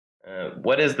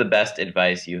What is the best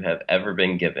advice you have ever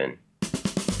been given?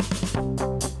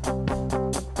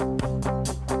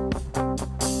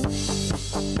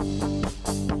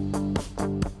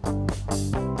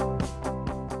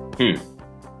 Hmm,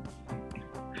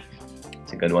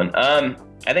 it's a good one.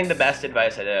 I think the best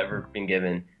advice I've ever been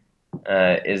given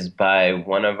is by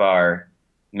one of our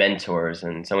mentors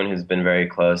and someone who's been very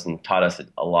close and taught us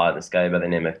a lot. This guy by the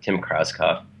name of Tim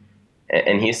Krauskopf,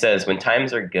 and he says, when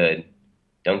times are good,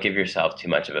 don't give yourself too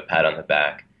much of a pat on the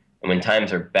back, and when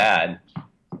times are bad,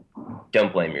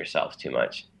 don't blame yourself too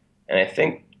much. And I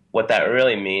think what that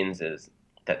really means is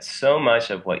that so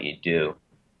much of what you do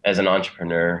as an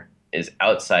entrepreneur is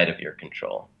outside of your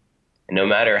control. And no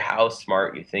matter how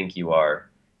smart you think you are,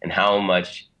 and how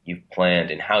much you've planned,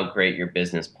 and how great your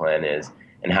business plan is,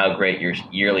 and how great your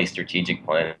yearly strategic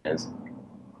plan is,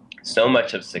 so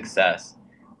much of success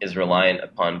is reliant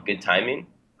upon good timing,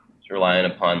 it's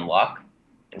reliant upon luck,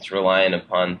 it's reliant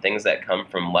upon things that come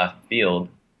from left field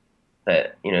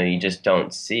that you just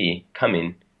don't see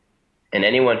coming. And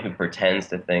anyone who pretends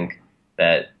to think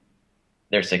that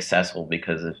they're successful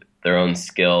because of their own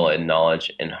skill and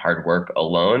knowledge and hard work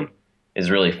alone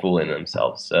is really fooling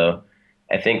themselves. So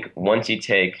I think once you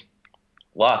take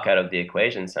luck out of the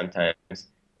equation sometimes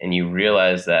and you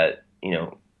realize that,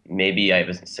 maybe I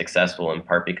was successful in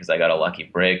part because I got a lucky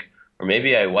break, or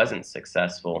maybe I wasn't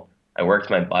successful. I worked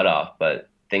my butt off, but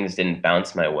things didn't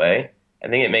bounce my way. I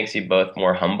think it makes you both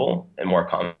more humble and more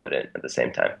confident at the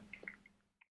same time.